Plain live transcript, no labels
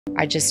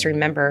I just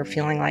remember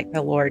feeling like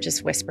the Lord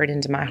just whispered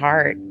into my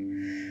heart,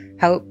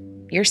 Hope,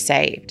 you're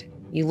saved.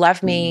 You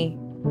love me.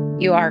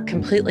 You are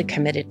completely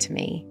committed to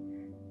me,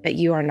 but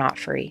you are not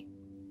free.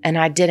 And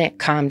I didn't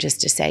come just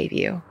to save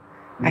you.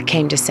 I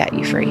came to set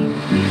you free.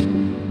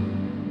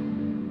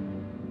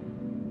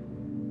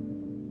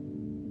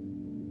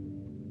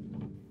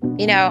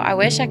 You know, I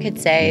wish I could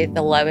say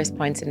the lowest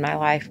points in my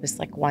life was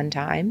like one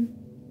time,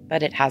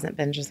 but it hasn't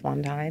been just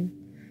one time.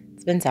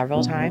 It's been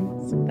several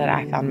times that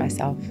I found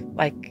myself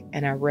like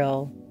in a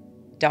real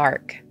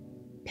dark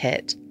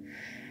pit,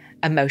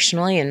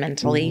 emotionally and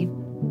mentally.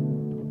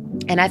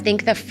 And I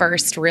think the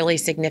first really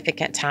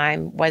significant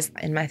time was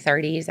in my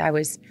 30s.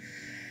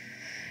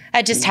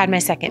 I just had my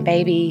second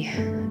baby.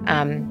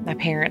 My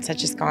parents had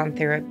just gone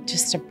through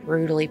just a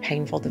brutally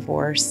painful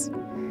divorce.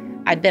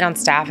 I'd been on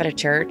staff at a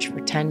church for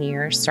 10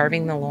 years,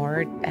 serving the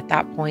Lord at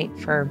that point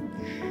for,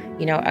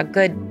 a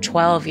good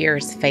 12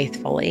 years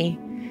faithfully.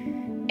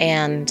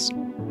 And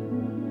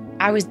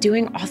I was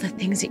doing all the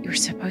things that you're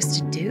supposed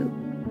to do.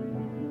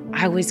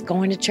 I was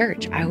going to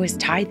church. I was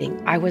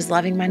tithing. I was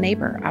loving my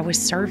neighbor. I was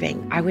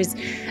serving. I was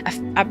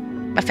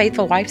a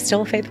faithful wife,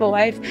 still a faithful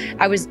wife.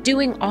 I was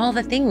doing all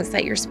the things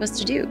that you're supposed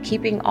to do,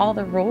 keeping all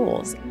the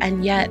rules.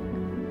 And yet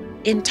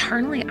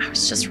internally, I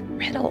was just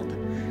riddled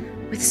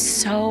with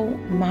so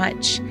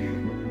much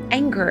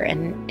anger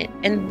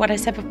and what I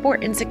said before,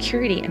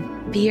 insecurity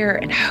and fear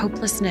and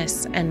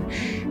hopelessness and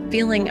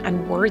feeling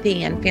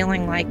unworthy and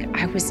feeling like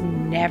I was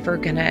never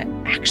gonna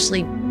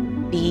actually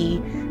be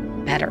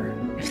better,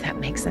 if that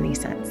makes any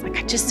sense. Like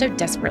I just so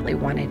desperately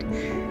wanted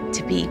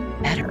to be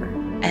better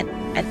at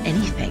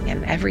anything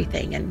and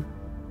everything. And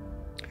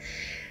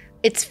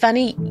it's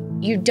funny,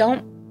 you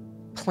don't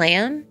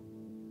plan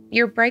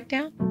your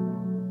breakdown.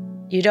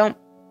 You don't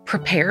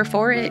prepare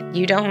for it.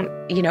 You don't,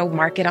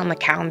 mark it on the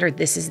calendar.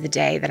 This is the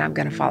day that I'm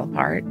going to fall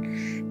apart.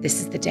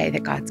 This is the day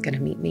that God's going to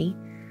meet me.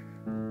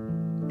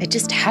 It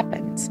just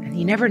happens, and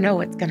you never know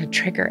what's going to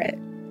trigger it.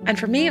 And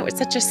for me, it was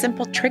such a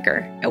simple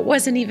trigger. It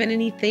wasn't even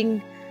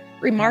anything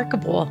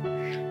remarkable.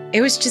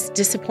 It was just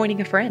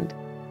disappointing a friend.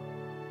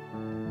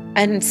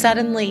 And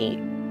suddenly,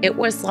 it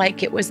was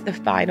like it was the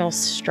final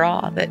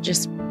straw that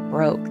just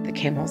broke the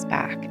camel's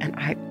back, and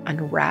I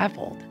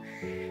unraveled.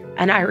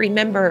 And I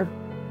remember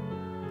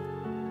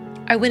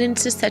I went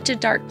into such a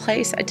dark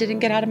place. I didn't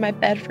get out of my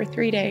bed for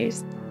 3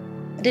 days.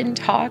 I didn't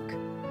talk.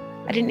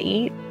 I didn't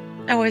eat.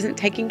 I wasn't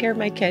taking care of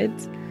my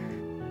kids.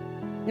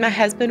 My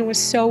husband was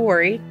so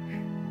worried.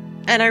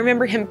 And I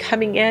remember him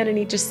coming in and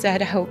he just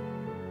said, Hope,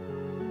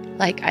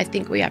 I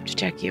think we have to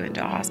check you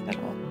into a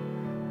hospital.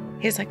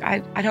 He's like, I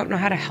don't know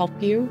how to help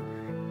you.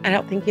 I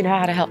don't think you know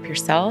how to help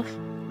yourself.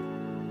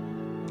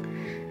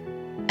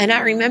 And I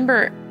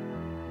remember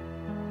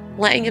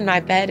laying in my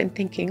bed and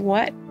thinking,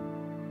 what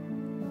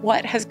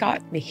has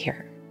got me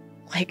here?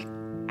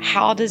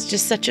 How does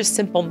just such a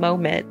simple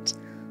moment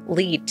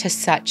lead to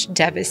such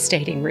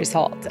devastating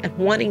results? And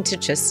wanting to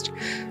just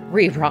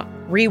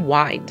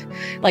rewind,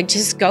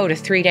 just go to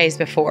 3 days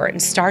before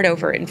and start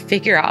over and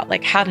figure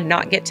out how to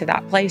not get to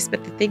that place.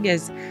 But the thing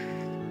is,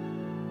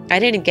 I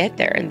didn't get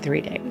there in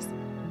 3 days.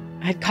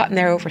 I'd gotten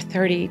there over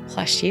 30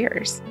 plus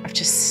years of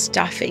just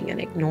stuffing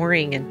and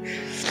ignoring and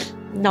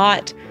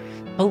not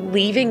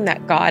believing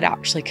that God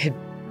actually could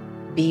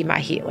be my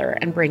healer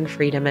and bring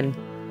freedom. And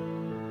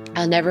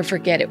I'll never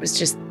forget, it was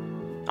just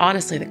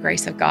honestly the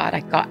grace of God.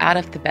 I got out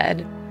of the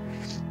bed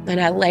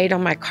and I laid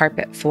on my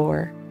carpet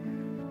floor,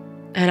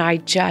 and I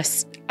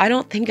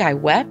don't think I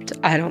wept.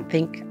 I don't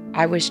think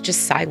I was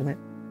just silent.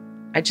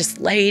 I just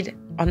laid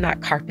on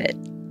that carpet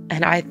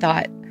and I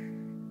thought,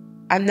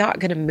 I'm not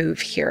going to move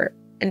here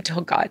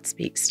until God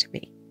speaks to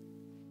me.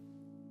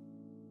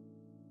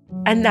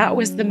 And that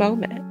was the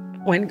moment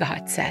when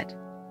God said,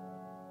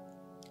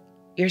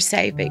 you're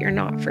saved, but you're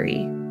not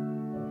free.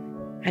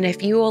 And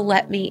if you will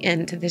let me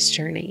into this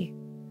journey,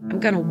 I'm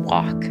going to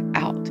walk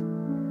out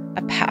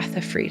a path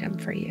of freedom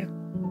for you.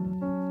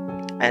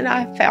 And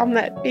I found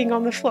that being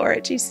on the floor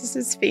at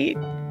Jesus' feet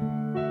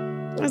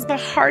was the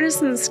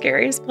hardest and the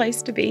scariest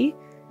place to be.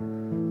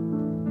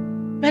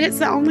 But it's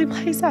the only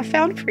place I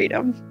found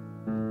freedom.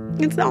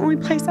 It's the only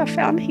place I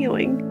found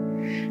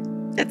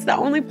healing. It's the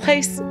only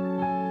place that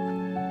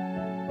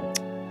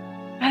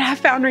I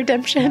found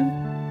redemption.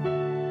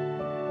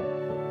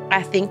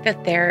 I think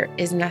that there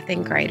is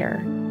nothing greater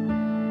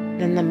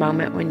than the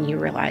moment when you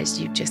realize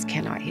you just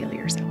cannot heal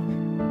yourself.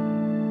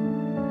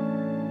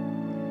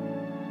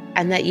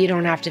 And that you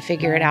don't have to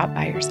figure it out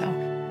by yourself.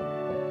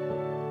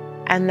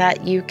 And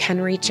that you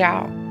can reach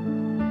out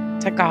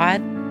to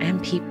God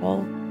and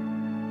people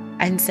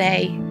and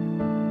say,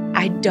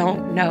 I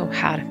don't know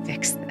how to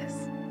fix this.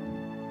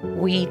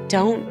 We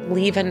don't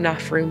leave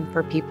enough room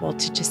for people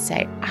to just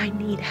say, I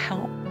need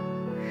help.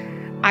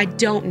 I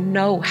don't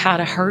know how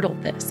to hurdle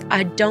this.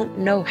 I don't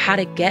know how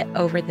to get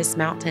over this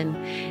mountain,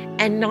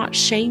 and not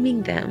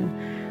shaming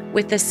them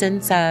with the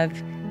sense of,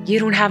 you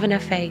don't have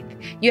enough faith.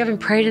 You haven't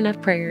prayed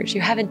enough prayers. You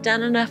haven't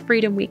done enough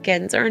freedom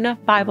weekends or enough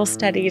Bible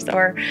studies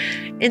or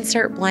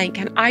insert blank.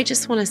 And I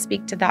just want to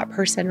speak to that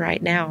person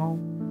right now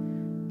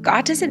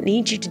God doesn't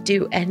need you to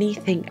do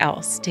anything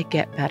else to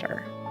get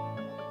better,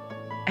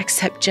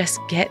 except just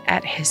get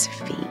at his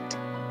feet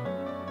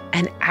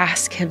and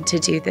ask him to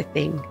do the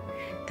thing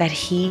that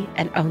he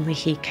and only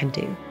he can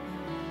do,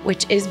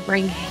 which is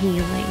bring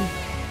healing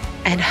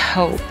and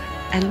hope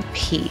and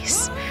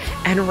peace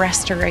and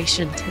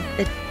restoration to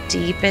the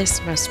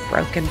deepest, most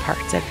broken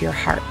parts of your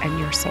heart and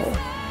your soul.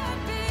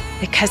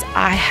 Because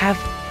I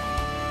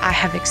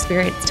have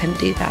experienced him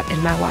do that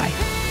in my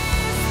life.